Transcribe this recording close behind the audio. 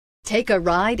Take a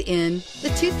ride in the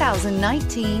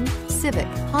 2019 Civic,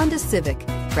 Honda Civic.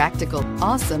 Practical,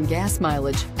 awesome gas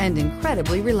mileage, and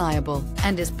incredibly reliable,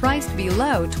 and is priced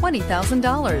below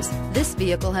 $20,000. This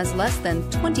vehicle has less than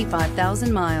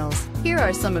 25,000 miles. Here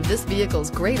are some of this vehicle's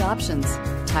great options: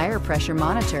 tire pressure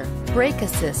monitor, brake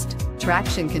assist,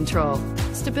 traction control,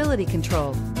 stability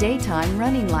control, daytime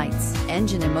running lights,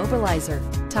 engine immobilizer,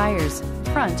 tires,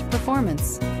 front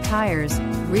performance, tires,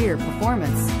 rear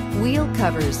performance, wheel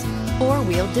covers,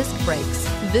 four-wheel disc brakes.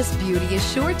 This beauty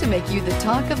is sure to make you the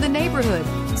talk of the neighborhood.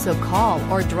 So call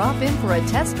or drop in for a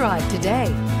test drive today.